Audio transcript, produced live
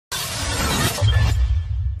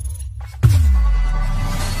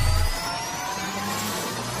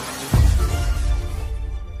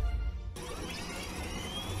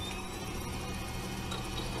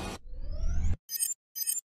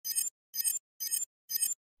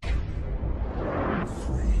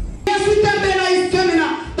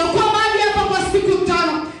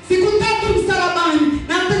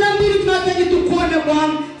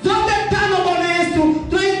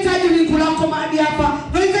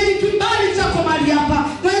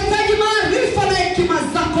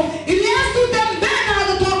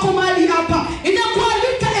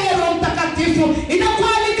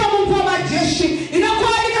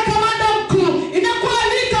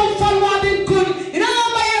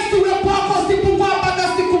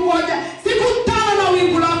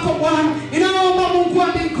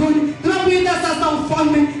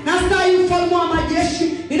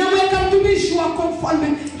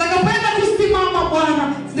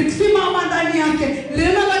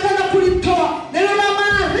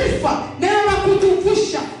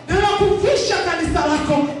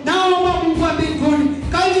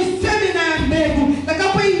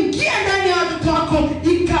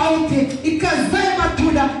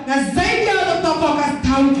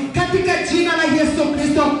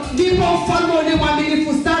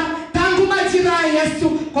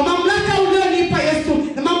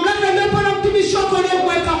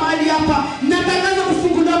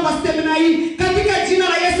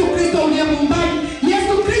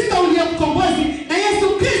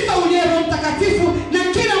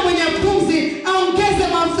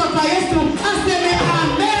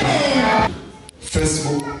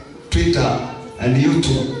and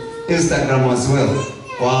YouTube, Instagram as well,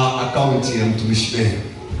 kwa account ya mtumishi Mbinu.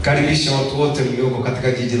 Karibisha watu wote mlioko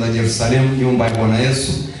katika jiji la Yerusalemu, nyumba ya Bwana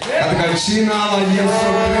Yesu. Katika jina la Yesu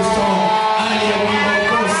Kristo, aliye Bwana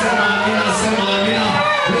mkuu, sema amina, sema amina.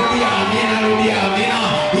 Rudia amina, rudia amina.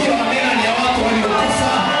 Hiyo amina ni ya watu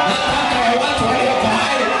waliokufa, nataka ya watu walioko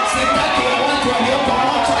hai, sitaki ya watu walioko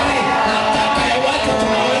mochari, nataka ya watu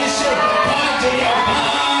tunaoishi kwa ajili ya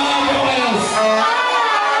Bwana Yesu.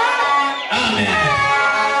 Amen.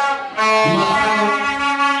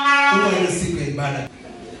 Jumatano ni siku ya ibada.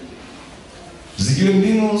 Zijue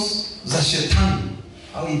mbinu za shetani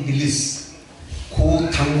au ibilisi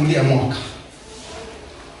kutangulia mwaka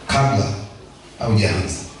kabla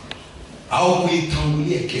haujaanza, au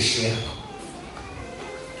kuitangulia kesho yako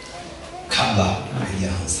kabla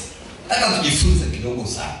haujaanza. Nataka tujifunze kidogo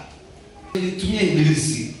sana. Ilitumia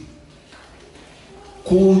ibilisi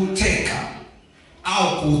kuteka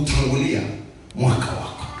au kutangulia mwaka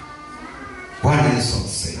wako. Bwana Yesu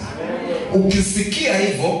asifiwe. Ukisikia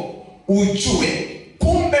hivyo ujue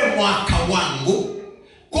kumbe mwaka wangu,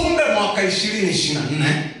 kumbe mwaka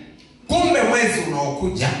 2024, kumbe mwezi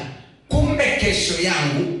unaokuja, kumbe kesho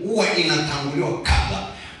yangu huwa inatanguliwa kabla.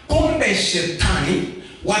 Kumbe shetani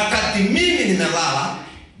wakati mimi nimelala,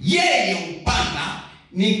 yeye upanda,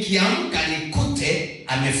 nikiamka nikute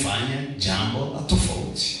amefanya jambo la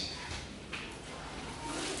tofauti.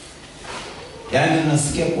 Yaani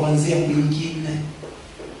nasikia kuanzia mwingine.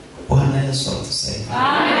 Bwana Yesu atusaidie.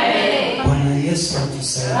 Amen. Bwana Yesu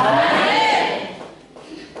atusaidie. Amen.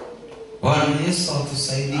 Bwana Yesu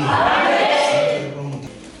atusaidie. Amen.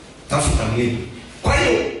 Tafuta mimi. Kwa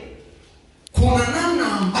hiyo kuna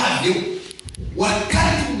namna ambavyo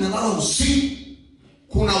wakati unalala usiku,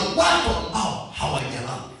 kuna watu ambao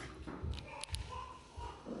hawajalala.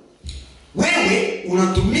 Wewe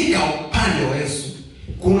unatumika upande wa Yesu,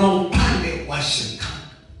 kuna upande wa shetani.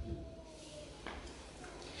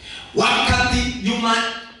 Wakati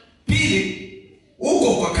Jumapili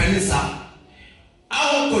uko kwa kanisa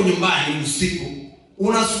au uko nyumbani usiku,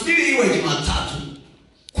 unasubiri iwe Jumatatu,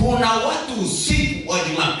 kuna watu usiku wa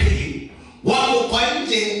Jumapili wako kwa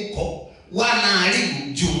nje huko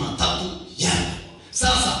wanaharibu Jumatatu yako.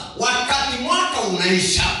 Sasa wakati mwaka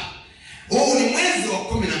unaisha, huu ni mwezi wa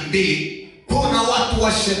 12, kuna watu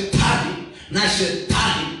wa shetani na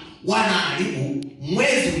shetani wanaharibu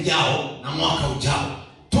mwezi ujao na mwaka ujao.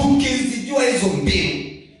 Tukizijua hizo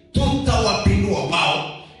mbinu, tutawapindua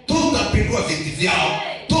wao, tutapindua viti vyao,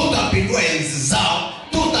 tutapindua enzi zao,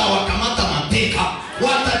 tutawakamata mateka,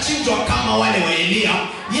 watachinjwa kama wale wa Elia.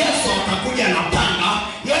 Yesu atakuja na panga,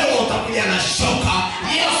 yeye atakuja na shoka,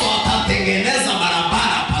 Yesu atatengeneza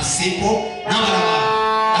barabara pasipo na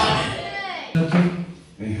barabara.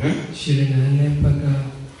 Amen. 24 mpaka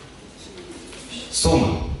soma.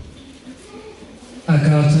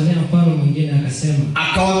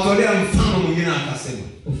 Akawatolea mfano mwingine akasema,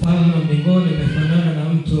 ufalme wa mbinguni umefanana na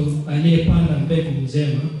mtu aliyepanda mbegu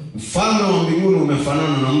njema. Ufalme wa mbinguni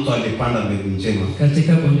umefanana na mtu aliyepanda mbegu njema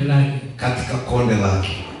katika konde lake.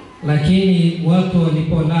 Lakini watu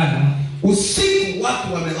walipolala, usiku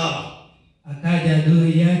watu wamelala, akaja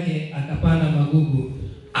adui yake akapanda magugu.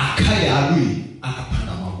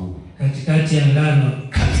 Katikati ya ngano,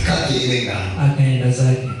 akaenda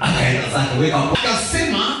zake.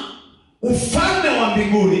 Akasema ufalme wa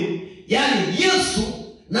mbinguni, yani Yesu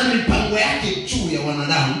na mipango yake juu ya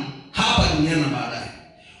wanadamu hapa duniani na baadaye,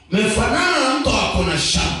 umefanana na mtu ako na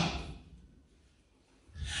shamba,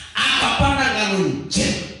 akapanda ngano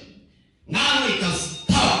njema, ngano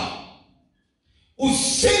ikastawi.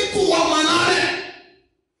 Usiku wa manane,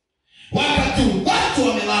 wakati watu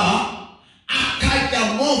wamelala, akaja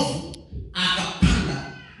movu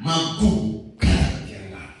akapanda magugu katika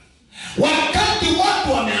ngano. Wakati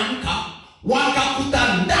watu wameamka,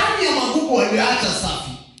 wakakuta ndani ya magugu walioacha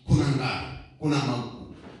safi kuna ngano,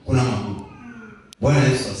 kuna magugu. Bwana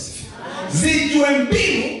Yesu asifiwe. Zijue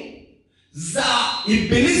mbinu za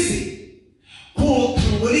ibilisi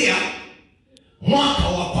kutangulia mwaka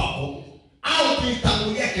wa kwako, au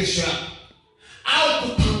kuitangulia kesho yako, au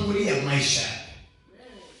kutangulia maisha yako.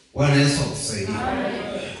 Bwana Yesu atusaidie.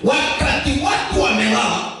 Wakati watu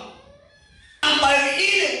wamelala, ambayo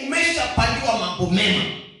ile umeshapandiwa mambo mema,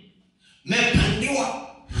 umepandiwa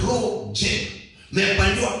roho njema,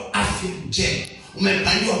 umepandiwa afya njema,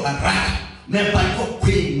 umepandiwa baraka, umepandiwa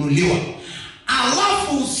kuinuliwa.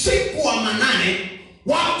 Alafu usiku wa manane,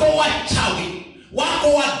 wako wachawi,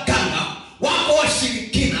 wako waganga, wako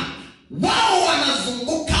washirikina, wao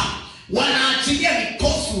wanazunguka, wanaachilia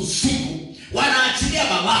mikosi usiku, wanaachilia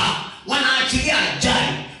balaa, wanaachilia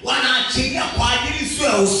ajali, wanaachilia kwa ajili sio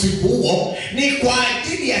ya usiku huo ni kwa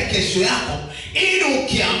ajili ya kesho yako, ili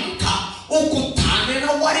ukiamka ukutane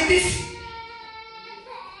na uharibifu.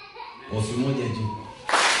 Ofi moja juu.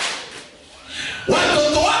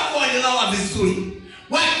 Watoto wako walilala vizuri,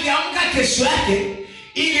 wakiamka kesho yake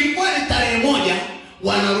ilikuwa ni tarehe 1,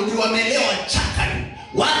 wanarudi wamelewa chakari.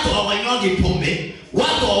 Watu hawanywangi pombe,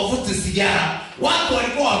 watu hawavuti sigara, watu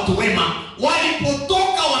walikuwa watu wema.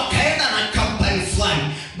 Walipotoka wakaenda na kampani fulani,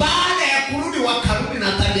 baada ya kurudi wakarudi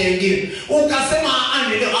na tabia nyingine. Ukasema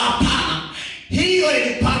leo hapana, hiyo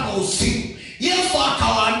ilipangwa usiku. Yesu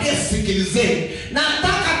akawaambia, sikilizeni,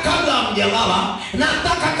 nataka kabla hamjalala,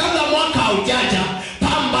 nataka kabla mwaka haujaja,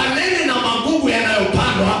 pambaneni na magugu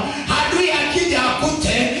yanayopandwa. Adui akija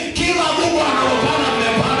akute kila gugu analopanda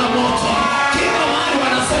mmepanda moto. Kila mahali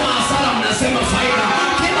wanasema hasara, mnasema faida.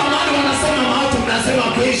 Kila mahali wanasema mauti, mnasema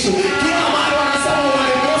kuishi. Kila mahali wanasema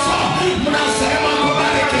uharibifu, mnasema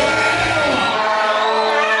kubarikiwa.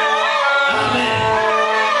 Amen.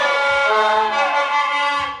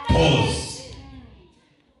 Pause.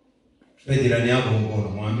 Jirani yako mkono,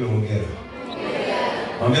 mwambie hongera.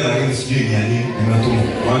 Mwambie lakini sijui ni nini, nimetumwa.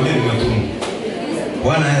 Mwambie nimetumwa.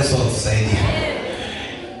 Bwana Yesu atusaidie.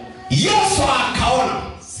 Yesu akaona,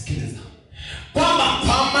 sikiliza, kwamba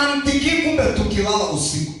kwa mantiki kumbe tukilala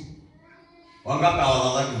usiku. Wangapi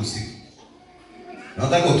hawalalaki usiku?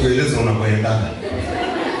 Nataka utueleze unapoendana.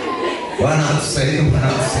 Bwana atusaidie, Bwana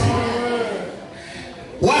atusaidie.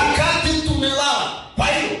 Wakati tumelala, kwa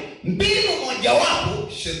hiyo mbinu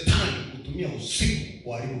mojawapo shetani kutumia usiku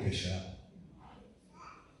kuharibu kesho yako.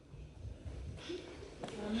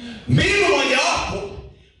 Mbinu mojawapo,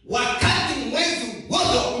 wakati mwezi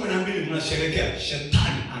wote wa 12 mnasherehekea,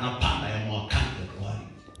 shetani anapanda ya mwakani ya kuharibu.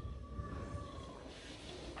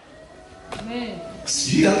 Amen.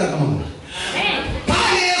 Sijui hata kama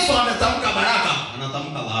pale Yesu ametamka baraka,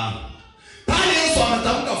 anatamka laana. Pale Yesu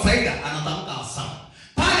ametamka faida, anatamka hasara.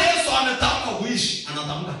 Pale Yesu ametamka uishi,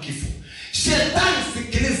 anatamka kifo. Shetani,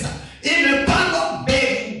 sikiliza, imepandwa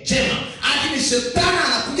mbegu njema, lakini shetani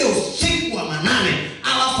anakuja usiku wa manane,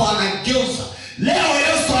 alafu anageuza. Leo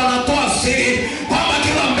Yesu anatoa siri kwamba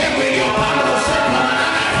kila mbegu iliyopandwa usiku wa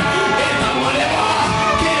manane itang'olewa.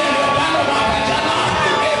 Kile iliyopandwa mwaka jana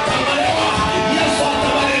itang'olewa. Yesu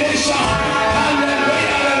atabadilisha.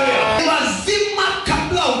 Haleluya, haleluya. Lazima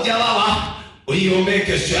kabla hujalala uiombe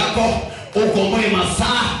kesho yako, ukomboe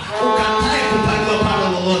masaa, ukatae kupandwa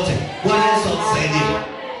pando lolote. Bwana Yesu atusaidie.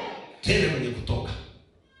 Tena kwenye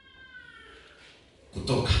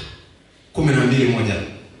Kutoka 12:1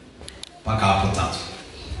 mpaka hapo 3.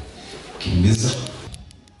 Kimbiza.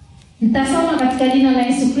 Nitasoma katika jina la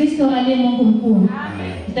Yesu Kristo aliye Mungu mkuu.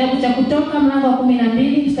 Kitabu cha Kutoka mlango wa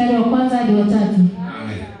 12 mstari wa 1 hadi wa 3.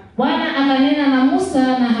 Amen. Bwana akanena na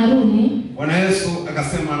Musa na Haruni. Bwana Yesu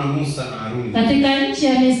akasema na Musa na Haruni katika nchi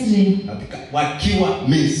ya Misri. Wakiwa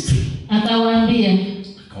Misri. Akawaambia.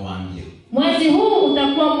 Mwezi huu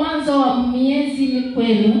utakuwa mwanzo wa miezi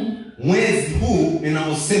kwenu. Mwezi huu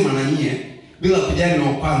ninaosema na nyie, bila kujali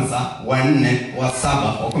na kwanza, wa 4, wa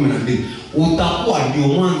 7, wa 12, utakuwa ndio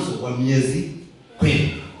mwanzo wa miezi kwenu.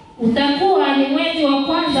 Utakuwa ni mwezi wa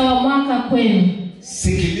kwanza wa mwaka kwenu.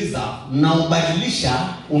 Sikiliza, na ubadilisha,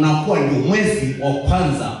 unakuwa ndio mwezi wa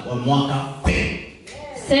kwanza wa mwaka kwenu.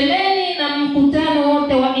 Semeni na mkutano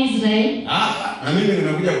wote wa Israeli. Na mimi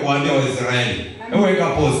nimekuja kuwaambia Waisraeli. Hebu weka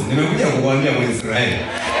pause. Nimekuja kuwaambia Waisraeli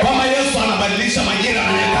kwamba Yesu anabadilisha majira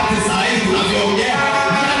na nyakati saa hizi tunavyoongea.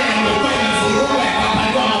 Yale yaliyokuwa yamefurugwa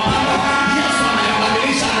yakapandwa mapanda, Yesu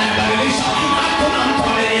anayabadilisha. Hakuna mtu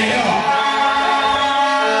anayeelewa.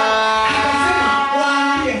 Akasema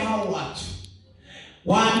waambie hao watu,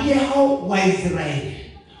 waambie hao Waisraeli,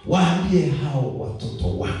 waambie hao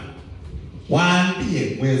watoto wangu,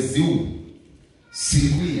 waambie mwezi huu,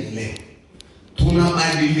 siku ya leo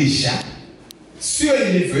tunabadilisha. Sio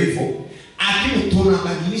ilivyo hivyo, lakini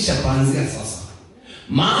tunabadilisha kuanzia sasa.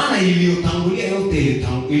 Maana iliyotangulia yote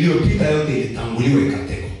iliyopita yote ilitanguliwa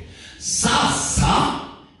katika. Sasa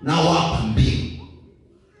na wapa mbinu.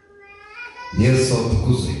 Yesu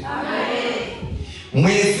atukuzwe. Amen.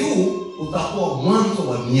 Mwezi huu utakuwa mwanzo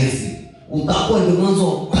wa miezi. Utakuwa ndio mwanzo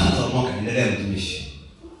wa kwanza wa mwaka. Endelea mtumishi.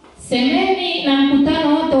 Semeni na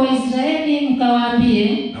mkutano wote wa Israeli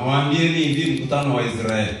mkawaambie. Na waambieni hivi mkutano wa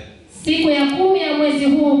Israeli. Siku ya 10 ya mwezi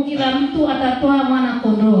huu kila mtu atatoa mwana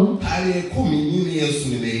kondoo. Tarehe 10 mimi Yesu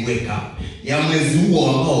nimeiweka ya mwezi huo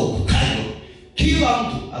ambao ukutajwa. Kila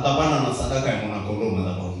mtu atapanda na sadaka ya mwana kondoo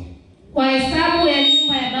madhabahuni. Kwa hesabu ya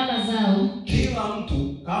nyumba ya baba zao. Kila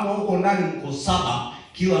mtu, kama huko ndani mko 7,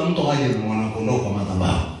 kila mtu aje na mwana kondoo kwa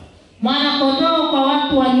madhabahu. Mwana kondoo kwa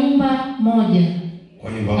watu wa nyumba moja.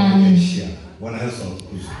 Kwa nyumba moja ishia. Bwana Yesu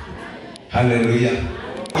atukuzwe. Haleluya.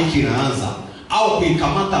 wiki inaanza au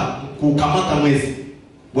kukamata mwezi.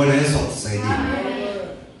 Bwana Yesu atusaidie.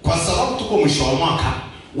 Kwa sababu tuko mwisho wa mwaka,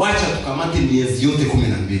 wacha tukamate miezi yote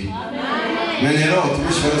 12. Umeelewa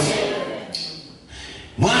tumishi wa Yesu?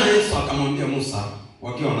 Bwana Yesu akamwambia Musa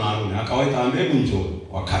wakiwa na Haruni, akawaita hebu njoo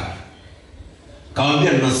wakati.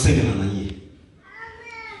 Kawaambia ninasema na nyinyi.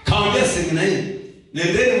 Kawaambia semina hii,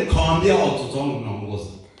 nendeni mkawaambia watoto wangu mnaongoza.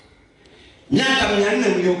 Miaka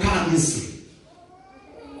 400 mliokaa Misri,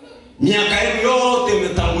 miaka hiyo yote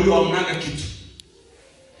umetanguliwa mnaga kitu.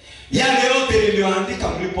 Yale yote niliyoandika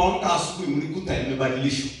mlipoamka asubuhi mlikuta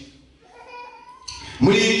imebadilishwa.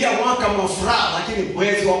 Mliingia mwaka wa furaha, lakini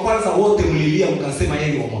mwezi wa kwanza wote mlilia mkasema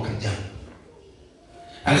yeye wa mwaka jana.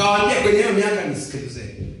 Akawaambia kwenye hiyo miaka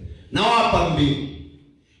nisikilizeni. Na wapa mbinu.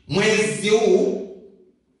 Mwezi huu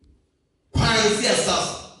kuanzia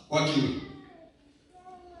sasa kwa kile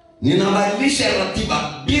ninabadilisha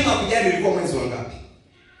ratiba bila kujali ilikuwa mwezi wa ngapi.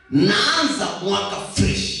 Naanza mwaka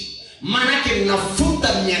fresh. Maana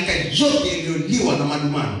ninafuta miaka yote iliyoliwa na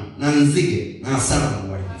madumano na nzige na hasara na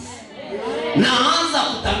uharibifu. Naanza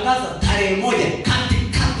kutangaza tarehe moja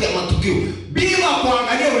katikati ya matukio bila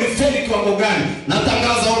kuangalia ulifeli kiwango gani.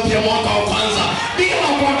 Natangaza upya mwaka wa kwanza bila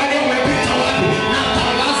kuangalia umepita wapi.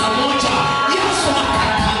 Natangaza moja. Yesu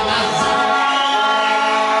akatangaza.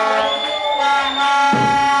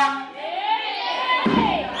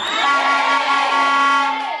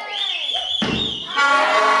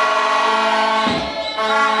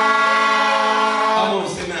 Kama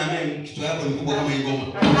useme amen, kitu yako ni kubwa kama ingoma.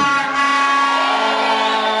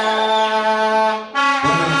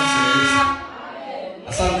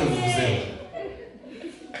 Asante mzee.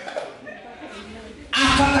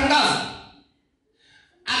 Akatangaza.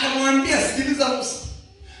 Akamwambia sikiliza Musa.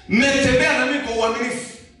 Mmetembea na mimi kwa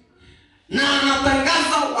uaminifu. Na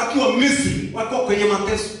anatangaza wakiwa Misri, wakiwa kwenye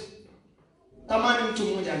mateso. Tamani mtu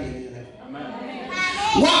mmoja angenielewa. Amen.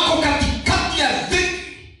 Wako katikati ya dhiki.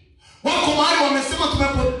 Wako mahali wamesema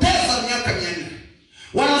tumepoteza miaka 400.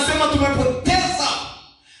 Wanasema tumepoteza.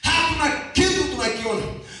 Hatuna kitu tunakiona.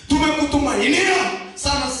 Tumekutumainia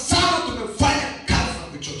sana sana, tumefanya kazi za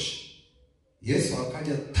kuchosha. Yesu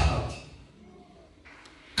akaja taratibu.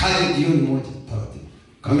 Kaja jioni moja taratibu.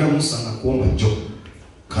 Kaambia Musa nakuomba njoo.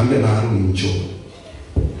 Kaambia na Haruni njoo.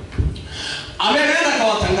 Ameenda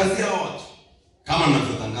kawatangazia watu. Kama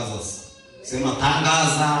ninavyotangaza sasa. Sema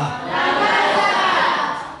tangaza.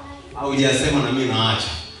 Au hujasema na mimi naacha.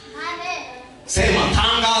 Sema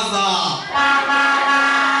tangaza.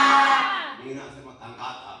 Mimi nasema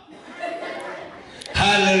tangaza.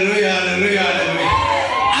 Haleluya, haleluya, haleluya.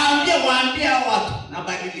 Waambia watu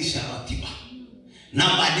nabadilisha ratiba.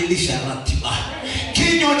 Nabadilisha ratiba.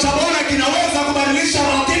 Kinywa cha Bwana kinaweza kubadilisha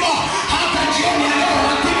ratiba. Hata jioni ya leo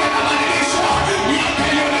ratiba inabadilishwa.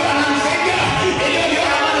 Miaka iliyolewa na nzige, iliyolewa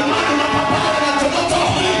na madumano na papara na tomato,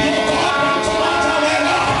 yuko hapa mtomato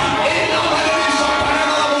wena. Inabadilishwa kwa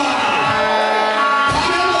neno la Bwana. Kwa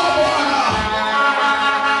neno la Bwana.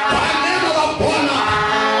 Kwa neno la Bwana.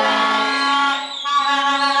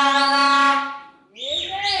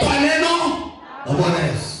 Kwa neno la Bwana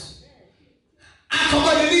Yesu.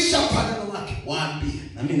 Akabadilisha kwa neno lake. Waambie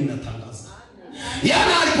na mimi ninatangaza.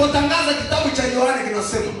 Yana alipotangaza kitabu cha Yohana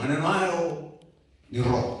kinasema maneno hayo ni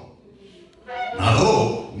roho. Na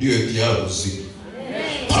roho ndio itiayo uzima.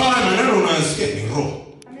 Kwa maneno unayosikia ni roho.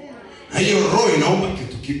 Na hiyo roho inaomba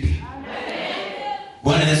kitu kipya.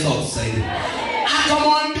 Bwana Yesu atusaidie.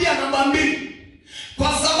 Akamwambia namba 2. Kwa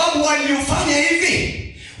sababu waliofanya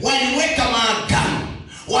hivi, waliweka maagano,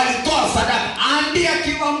 walitoa sadaka. Ambia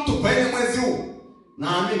kila mtu kwenye mwezi huu.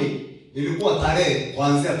 Naamini ilikuwa tarehe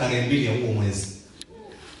kuanzia tarehe 2 ya huo mwezi.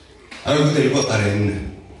 Hayo ilikuwa tarehe 4.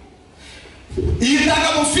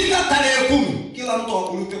 Itakapofika tarehe 10, kila mtu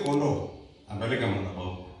akulute kondoo, apeleke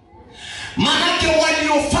madhabahu. Manake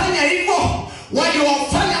waliofanya hivyo,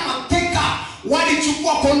 waliofanya mateka,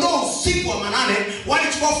 walichukua kondoo usiku wa manane,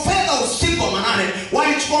 walichukua fedha usiku wa manane,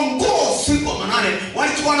 walichukua nguo usiku wa manane,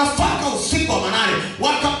 walichukua nafaka usiku wa manane,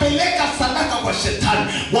 wakapeleka sadaka kwa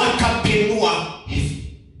shetani, wakapindua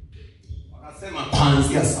hivi. Wakasema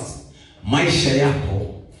kuanzia sasa maisha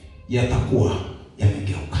yako yatakuwa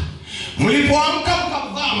yamegeuka. Mlipoamka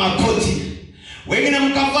mkavaa makoti, wengine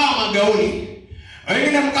mkavaa magauni,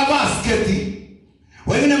 wengine mkavaa sketi,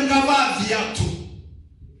 wengine mkavaa viatu.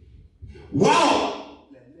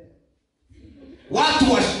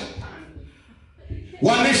 Watu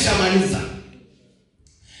wameshamaliza.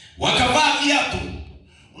 Wakavaa viatu.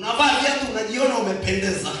 Unavaa viatu unajiona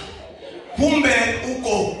umependeza. Kumbe uko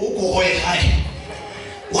hoe hai.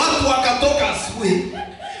 Watu wakatoka asubuhi,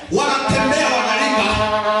 wanatembea wanalinga,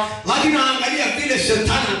 lakini naangalia vile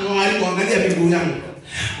shetani anawalipo, angalia miguu yangu.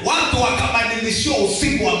 watu wakabadilishiwa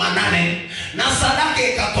usiku wa manane na sadaka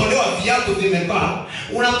ikatolewa, viatu vimevaa,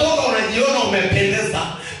 unatoka unajiona umependeza,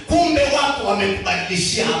 kumbe watu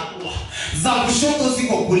wamekubadilishia hatua za kushoto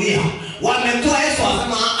ziko kulia. Wametoa Yesu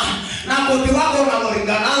asema na koti wako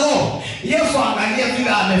unalinganazo. Yesu angalia vile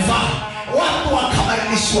amevaa, watu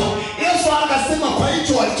wakabadilishwa. Yesu akasema kwa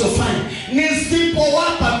hicho walichofanya,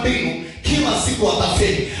 nisipowapa mbinu kila siku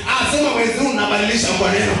watafeli. Asema mwezi huu nabadilisha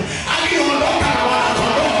kwa neno. Akiondoka na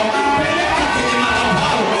wanakondoo peleka kwenye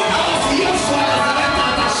madhabahu, alafu Yesu atazaleta,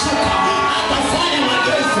 atashuka, atafanya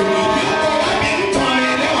mageuzi. Yuko wapi mtu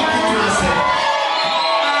ameelewa kitu nasema?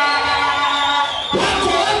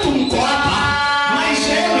 Watu mko hapa,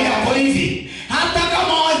 maisha yenu yako hivi. Hata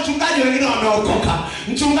kama wachungaji wengine wameokoka.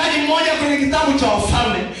 Mchungaji mmoja kwenye kitabu cha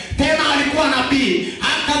Wafalme, tena alikuwa nabii,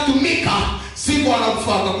 akatumika, siku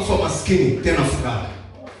anakufa akakufa maskini tena furaha.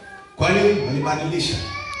 Kwa nini? Walibadilisha.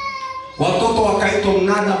 Watoto wakaitwa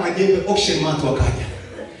mnada, majembe, auction mart wakaja.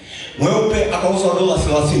 Mweupe akauzwa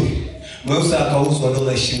 $30, mweusi akauzwa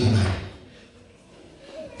 $28.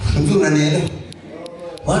 Ndio unanielewa?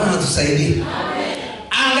 Bwana atusaidie.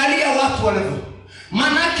 Angalia watu wanavyo.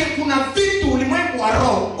 Manake kuna vitu ulimwengu wa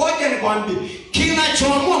roho. Ngoja nikwambie,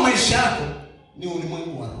 kinachoamua maisha yako ni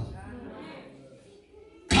ulimwengu wa roho.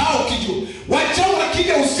 Kao kijua. Wachao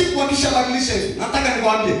wakija usiku wakishabadilisha hivi. Nataka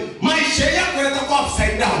nikwambie, maisha yako yatakuwa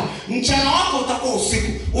upside down. Mchana wako utakuwa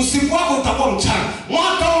usiku, usiku wako utakuwa mchana.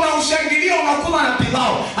 Mwaka unaushangilia unakula na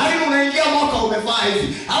pilau, halafu unaingia mwaka umevaa hivi.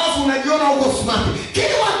 Alafu unajiona uko smart.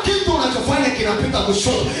 Kila kitu unachofanya kinapita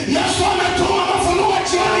kushoto. Yesu anatuma mafunuo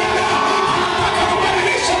jioni ya leo. Anataka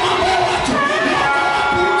kubadilisha mambo ya watu.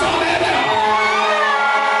 Mtu ameelewa?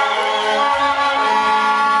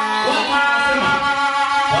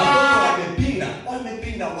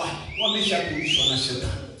 Wamepinda wapi? Wameshapindishwa na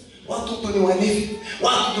shetani. Watoto ni wanifi.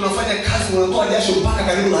 Watu tunafanya kazi, wanatoa jasho mpaka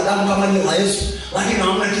karibu na damu kama ile la Yesu, lakini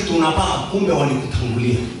hamna kitu unapaa, kumbe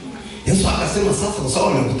walikutangulia. Yesu akasema sasa kwa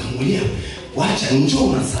sababu walikutangulia, wacha njoo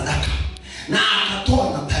na sadaka. Na akatoa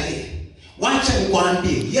na tarehe. Wacha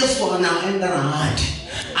nikwambie, Yesu anaenda na ahadi.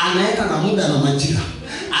 Anaenda na muda na majira.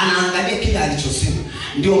 Anaangalia kile alichosema.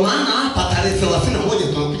 Ndio maana hapa tarehe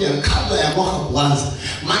 31 tunakuja kabla ya mwaka kuanza.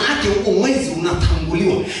 Maana huko mwezi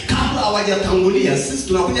unatanguliwa. Kabla hawajatangulia, sisi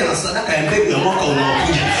tunakuja na sadaka ya mbegu ya mwaka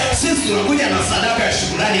unaokuja. Sisi tunakuja na sadaka ya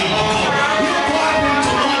shukrani ya mwaka. Yuko wapi mtu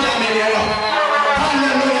mmoja amenielewa?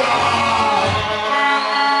 Haleluya.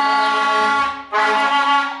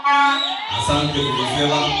 Asante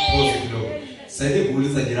kuelewa pose kidogo. Sasa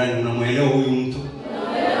kuuliza jirani, unamuelewa huyu mtu?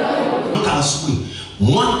 Mwaka asubuhi,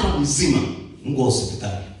 mwaka mzima Mungu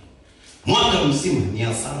hospitali. Mwaka mzima ni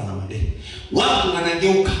hasara na madeni. Watu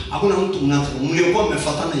wanageuka, hakuna mtu mliokuwa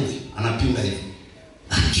mmefuatana hivi, anapinga hivi.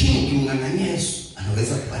 Lakini ukimngangania Yesu,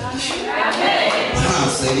 anaweza kubadilisha. Bwana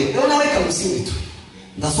atusaidie. Leo naweka msingi tu.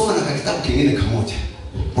 Ndasoma na kitabu kingine kamoja.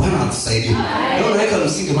 Bwana atusaidie. Leo naweka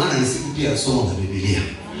msingi maana ni siku pia somo la Biblia.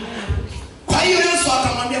 Kwa hiyo Yesu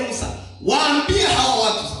akamwambia Musa, waambie hao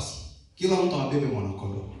watu sasa, kila mtu abebe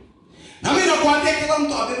mwanakondoo. Na mimi nakuambia kila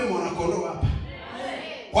mtu abebe mwanakondoo hapa.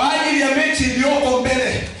 Kwa ajili ya mechi iliyoko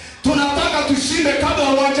mbele. Tunataka tushinde kabla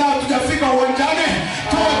uwanja hatujafika uwanjani.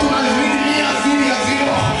 Tunazidi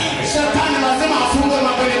 0. Shetani lazima afungwe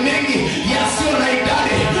magoli mengi yasio na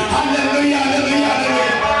idadi. Haleluya, haleluya,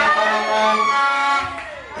 haleluya.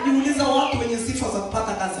 Najiuliza watu wenye sifa za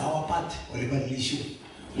kupata kazi hawapati, walibadilishiwa.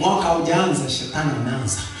 Mwaka haujaanza, shetani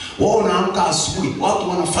anaanza. Wao unaamka asubuhi, watu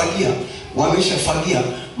wanafagia, wameshafagia,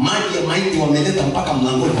 maji ya maiti wameleta mpaka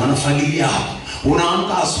mlangoni, wanafagilia hapo.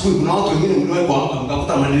 Unaamka asubuhi, kuna watu wengine mliwahi kuamka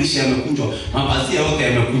mkakuta madirisha yamekunjwa, mapazia yote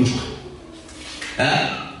yamekunjwa.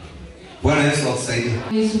 Bwana Yesu atusaidie.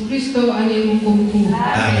 Yesu Kristo aliye Mungu mkuu.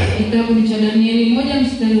 Kitabu cha Danieli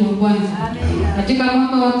 1:1. Katika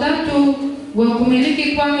mwaka wa 3 wa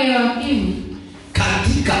kumiliki kwake Yoakimu.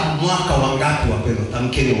 Katika mwaka wa ngapi wapendwa?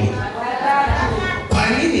 Tamkeni wote. Kwa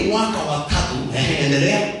nini mwaka wa 3?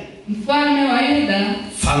 Endelea. Mfalme wa Yuda,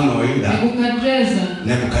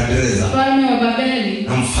 Nebukadreza, mfalme wa Babeli,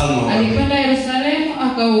 na mfalme wa alikwenda Yerusalemu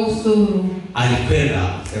akausuru.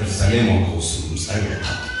 Mstari wa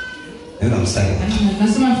 3. Nenda mstari wa 3.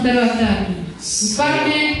 Nasema mstari wa 3.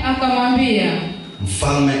 Mfalme akamwambia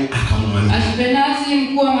Ashpenazi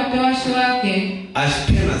mkuu wa matowashi wake,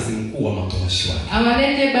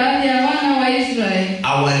 awalete baadhi ya wana wa Israeli,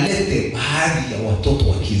 baadhi ya watoto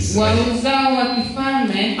wa Kiisraeli, wa uzao wa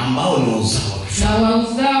kifalme, ambao ni uzao wa kifalme, na wa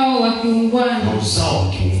uzao wa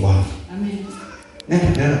kiungwana, Amen.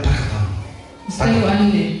 Nenda paka. Mstari wa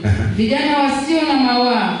 4. Vijana wasio na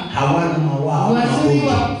mawaa, hawana mawaa,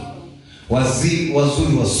 wazuri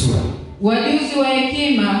wa sura, wajuzi wa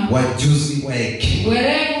hekima, wajuzi wa hekima,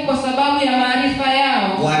 werevu kwa sababu ya maarifa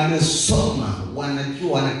yao, wamesoma,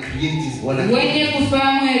 wanajua, wana create, wenye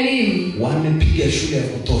kufahamu elimu, wamepiga shule ya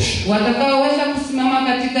kutosha, watakaoweza kusimama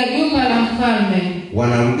katika jumba la mfalme.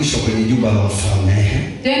 Wanarudishwa kwenye jumba la mfalme.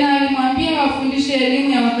 Tena alimwambia wafundishe elimu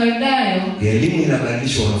ya Wakaldayo. Elimu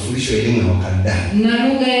inabadilishwa, wanafundishwa elimu ya Wakaldayo na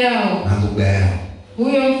lugha yao.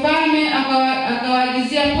 Huyo mfalme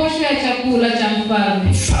akawaagizia posho ya chakula cha mfalme.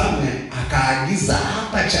 Mfalme akaagiza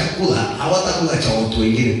hapa chakula, hawatakula cha watu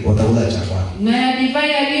wengine, watakula cha kwake. Na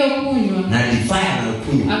divai aliyokunywa.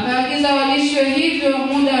 Akaagiza walishwe hivyo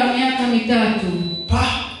muda wa miaka 3.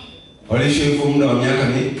 Walishwe hivyo muda wa miaka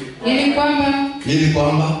ili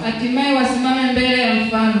kwamba hatimaye wasimame mbele ya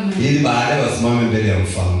mfalme. Ili baadaye wasimame mbele ya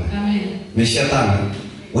mfalme. Amen. Meshatana,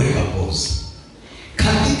 weka pause.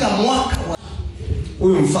 Katika mwaka wa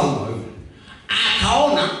huyu mfalme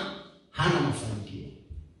akaona hana mafanikio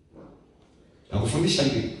na kufundisha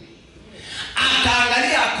Mbinu.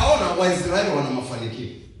 Akaangalia akaona Waisraeli wana mafanikio.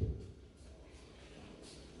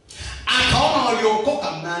 Akaona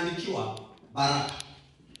waliokoka mnaandikiwa baraka.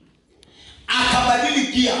 Akabadili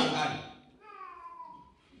gia angani.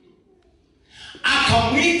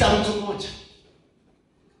 Akamwita mtu mmoja.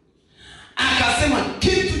 Akasema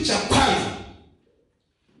kitu cha kwanza,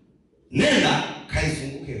 nenda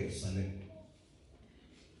kaizunguke Yerusalemu.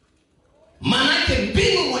 Manake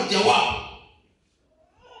mbinu moja wapo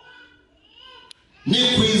ni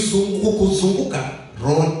kuzunguka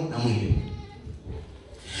roho na mwili.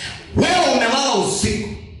 Wewe umelala usiku,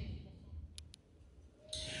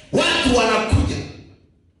 watu wanakuja,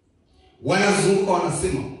 wanazunguka,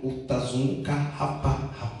 wanasema utazunguka hapa.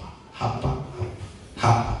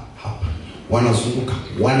 Wanazunguka,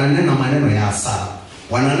 wananena maneno ya hasara,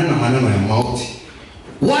 wananena maneno ya mauti,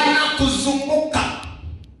 wanakuzunguka.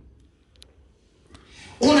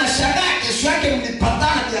 Unashangaa kesho yake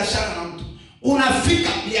mlipatana biashara na mtu, unafika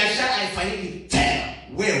biashara haifanyiki tena,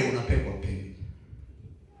 wewe unapekwa pembeni.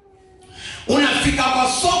 Unafika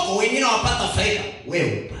kwa soko, wengine wapata faida,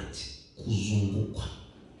 wewe upate. Kuzunguka,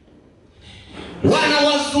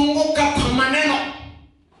 wanawazunguka kwa maneno.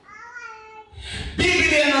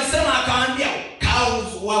 Biblia inasema akaambia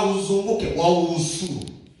wauzunguke, wausuru,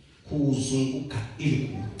 kuzunguka ili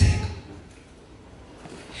kuteka.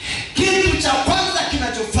 Kitu cha kwanza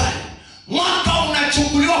kinachofanya mwaka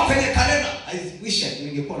unachukuliwa kwenye kalenda. Haizikwisha,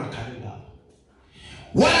 ningekuwa na kalenda hapa.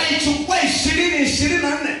 Wanaichukua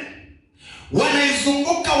 2024,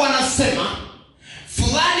 wanaizunguka, wanasema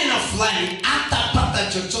fulani na fulani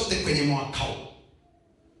atapata chochote kwenye mwaka huu.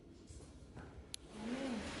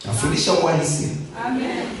 Nafundisha uhalisia.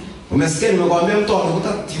 Amen. Umesikia nimekwambia mtu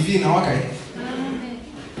anakuta TV na waka hivi.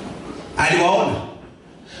 Aliwaona.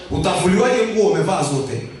 Utavuliwaje nguo umevaa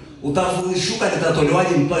zote? Utavulishuka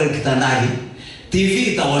litatolewaje mpaka kitandani? TV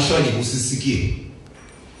itawashwaje usisikie?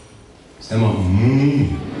 Sema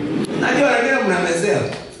Najua wengine mnamezea.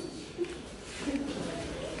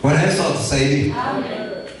 Bwana Yesu atusaidie. Amen.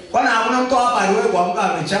 Bwana hakuna mtu hapa aliwahi kuamka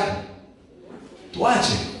amechapa.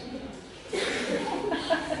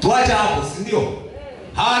 Tuache hapo, si ndio?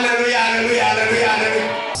 Haleluya.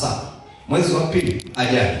 Sasa mwezi wa 2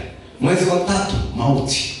 ajali, mwezi wa 3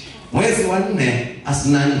 mauti, mwezi wa 4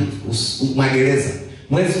 asinani magereza,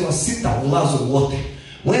 mwezi wa 6 ulazo wote,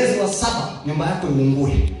 mwezi wa 7 nyumba yako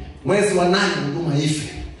iungue, mwezi wa 8 huduma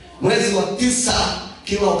ife, mwezi wa 9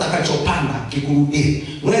 kila utakachopanda kikurudie,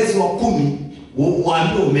 mwezi wa 10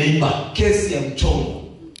 uambiwe umeiba, kesi ya mchongo,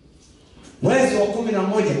 mwezi wa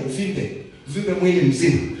 11 uvimbe mwili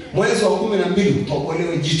mzima, mwezi wa 12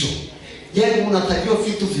 utokolewe jicho. Yaani unatajiwa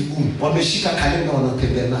vitu vigumu. Wameshika kalenda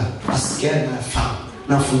wanatembea nayo. Asikia na fahamu.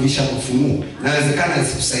 Nafundisha mafunuo. Inawezekana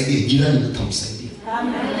isikusaidie, jirani atamsaidia.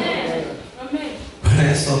 Amen.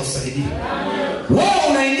 Yesu atusaidie. Wewe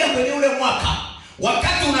unaingia kwenye ule mwaka,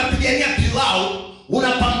 wakati unapigania pilau,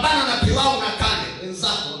 unapambana na pilau na kande,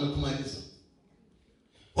 wenzako wamekumaliza.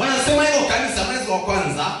 Wanasema hilo kanisa mwezi wa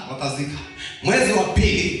 1 watazika. Mwezi wa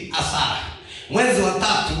 2 hasara. Mwezi wa 3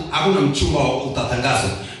 hakuna mchumba utatangazwa.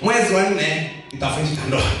 Mwezi wa 4 itafanyika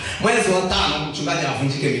ndoa. Mwezi wa 5 mchungaji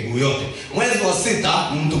avunjike miguu yote. Mwezi wa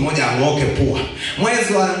 6 mtu mmoja ang'oke pua.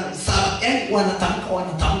 Mwezi wa 7 wanatamka.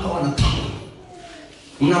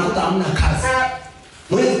 Mnakuta hamna kazi.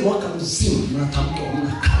 Mwezi mwaka mzima mnatamka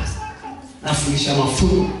hamna kazi. Nafundisha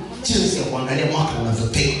mafunuo jinsi ya kuangalia mwaka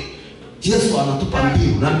unavyoteka. Yesu anatupa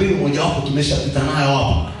mbinu, na mbinu moja wapo tumeshapita nayo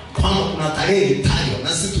hapa. Kwamba kuna tarehe itajwa, na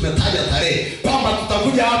sisi tumetaja tarehe kwamba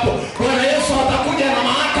tutakuja hapo. Bwana Yesu atakuja na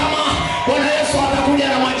mahakama, Bwana Yesu atakuja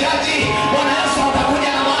na majaji, Bwana Yesu atakuja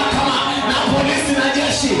na mahakama na polisi na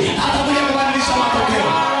jeshi, atakuja kubadilisha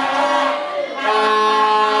matokeo.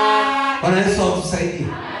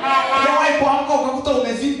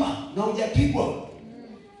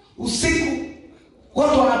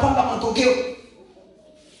 mpaka matokeo.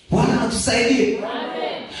 Bwana atusaidie.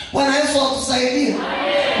 Amen. Bwana Yesu atusaidie.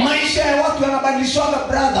 Amen. Maisha ya watu yanabadilishwaga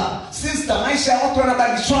brother, sister, maisha ya watu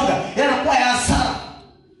yanabadilishwaga, yanakuwa ya hasara.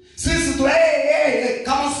 Sisi tu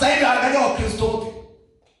kama sasa hivi angalia Wakristo wote.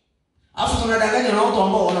 Afu tunadanganya na watu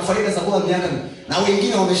ambao wana faida za kwa miaka na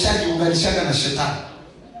wengine wameshajiunganishaga na shetani.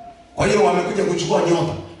 Kwa hiyo wamekuja kuchukua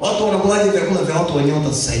nyota. Watu wanakulaje vyakula vya watu wa nyota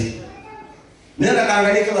sasa hivi? Nenda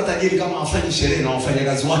kaangalia kila tajiri kama afanye sherehe na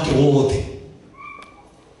wafanyakazi wake wote.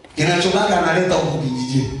 Kinachobaka analeta huko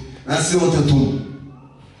kijijini na si wote tu.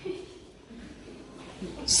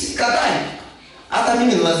 Sikatai. Hata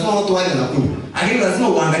mimi lazima watu wale na kula. Lakini lazima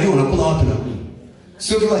uangalie unakula wapi na kula.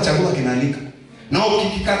 Sio kila chakula kinalika. Na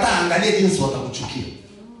ukikikataa angalia jinsi watakuchukia.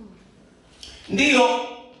 Ndio.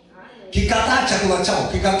 Kikataa chakula chao,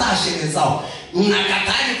 kikataa sherehe zao.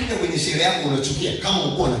 Unakataje kuja kwenye sherehe yako unachukia kama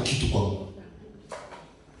uko na kitu kwa Mungu?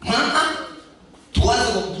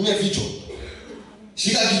 Tuanze kwa kutumia vichwa.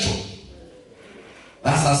 Shika kichwa.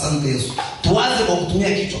 Basi asante Yesu. Tuanze kwa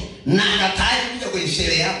kutumia kichwa. Nakataje kuja kwenye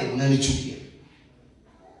sherehe yako unanichukia.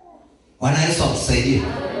 Bwana Yesu atusaidie.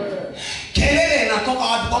 Kelele inatoka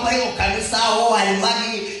wapi kwamba hilo kanisa au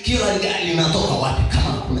alimwagi kila linatoka wapi kama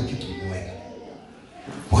hakuna kitu kimeweka?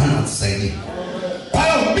 Bwana atusaidie. Kwa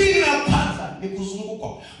hiyo mbinu ya kwanza ni kuzunguka.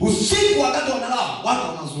 Usiku wakati wanalala watu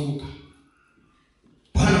wanazunguka.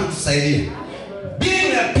 Bwana atusaidie.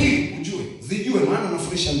 Mbinu ya pili ujue, zijue maana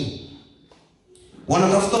nafundisha mimi.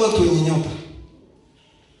 Wanatafuta watu wenye nyota.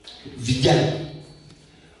 Vijana.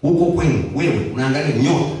 Huko kwenu wewe unaangalia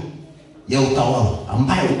nyota ya utawala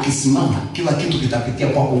ambayo ukisimama kila kitu kitapitia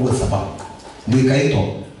kwako uwe sababu. Ndio ikaitwa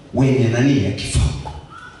wenye nani ya kifaa.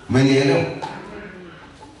 Umenielewa?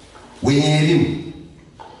 Wenye elimu,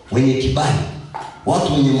 wenye kibali,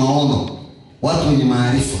 watu wenye maono, watu wenye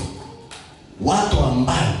maarifa, watu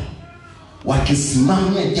ambao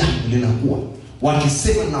wakisimamia jambo linakuwa,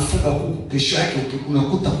 wakisema nafuga kuku, kesho yake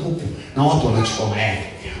unakuta kuku na watu wanachukua mayai.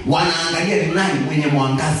 Wanaangalia ni nani mwenye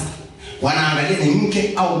mwangaza, wanaangalia ni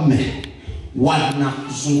mke au mume.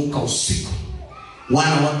 Wanazunguka usiku,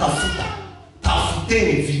 wanawatafuta.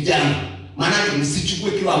 Tafuteni vijana, maana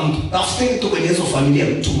msichukue kila mtu, tafuteni tu kwenye hizo familia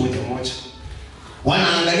mtu mmoja mmoja.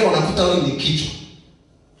 Wanaangalia, wanakuta wewe ni kichwa,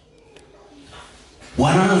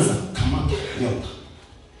 wanaanza kamata nyota,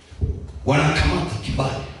 wanakamata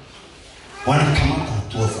kibali, wanakamata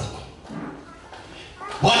hatua zako.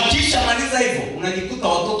 Wakisha maliza hivyo, unajikuta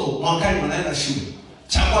watoto mwakani wanaenda shule.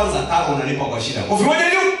 Cha kwanza karo unalipa kwa shida. Kwa vimoja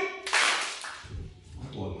juu.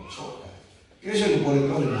 Watu wamechoka. Kesho ni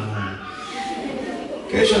polepole na mama.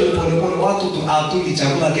 Kesho ni polepole, watu hatuli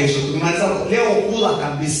chakula kesho. Tumaliza leo kula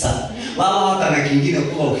kabisa. Wala hata na kingine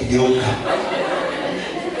kula ukigeuka.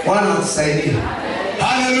 Bwana atusaidie.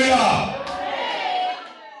 Haleluya.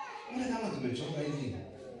 Mbona kama tumechoka hivi?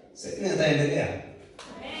 Sasa nitaendelea.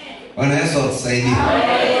 Bwana Yesu atusaidie.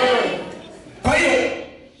 Kwa hiyo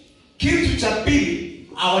kitu cha pili,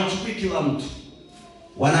 hawachukui kila mtu.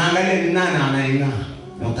 Wanaangalia ni nani anayeng'aa,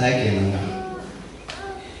 nyota yake inang'aa.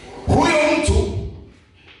 Huyo mtu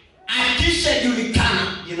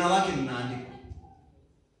akishajulikana, jina lake linaandikwa.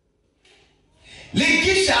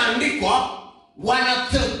 Likishaandikwa,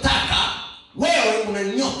 wanataka wewe una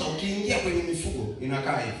nyota, ukiingia kwenye mifugo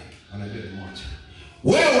inakaa hivi, wanajua ni moja.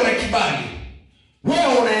 Wewe una kibali,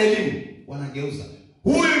 wewe una elimu, wanageuza.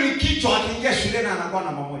 Huyu ni kichwa, akiingia shuleni anakuwa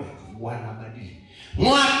namba moja. Wanabadili.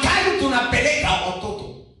 Mwakani tunapeleka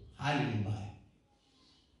watoto, hali ni mbaya.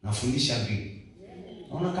 Nafundisha mbinu.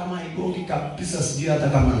 Naona kama haigongi kabisa, sijui hata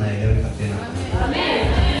kama naeleweka tena.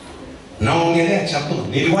 Amen. Naongelea chakula.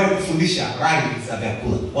 Niliwahi kufundisha rangi za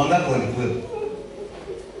vyakula. Wangapi walikuwepo?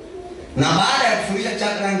 Na baada ya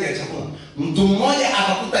kufundisha rangi ya chakula, mtu mmoja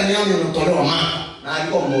akakuta nyama inatolewa maka na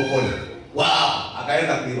alikuwa mlokole.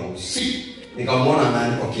 Akaenda kuiba usiku. Nikamwona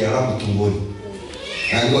anaandikwa Kiarabu tumboni.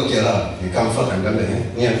 Anaandikwa Kiarabu. Nikamfuata nikamwambia,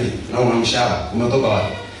 "Niambie, na una mshahara, umetoka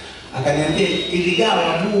wapi?" Akaniambia,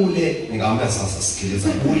 "Iligawa bure." Nikamwambia, "Sasa sikiliza,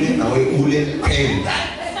 bure na wewe ule kwenda."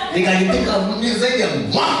 Nikalitika mimi zaidi ya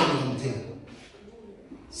mwaka nikamtenda.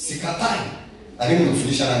 Sikatai. Lakini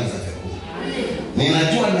nimefundisha rangi za vyakula.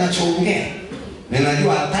 Ninajua ninachoongea.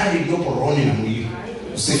 Ninajua hatari iliyopo rohoni na mwili.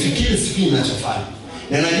 Usifikiri sijui ninachofanya.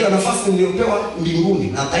 Ninajua nafasi niliyopewa mbinguni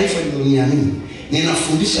na taifa lililoniamini.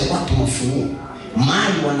 Ninafundisha watu mafunuo.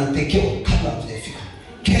 Mali wanatekewa kabla hujafika.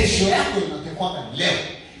 Kesho yako inatekwa leo.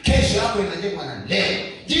 Kesho yako inajengwa na leo.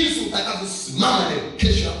 Jinsi utakavyosimama leo,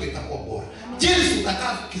 kesho yako itakuwa bora. Jinsi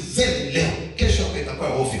utakavyo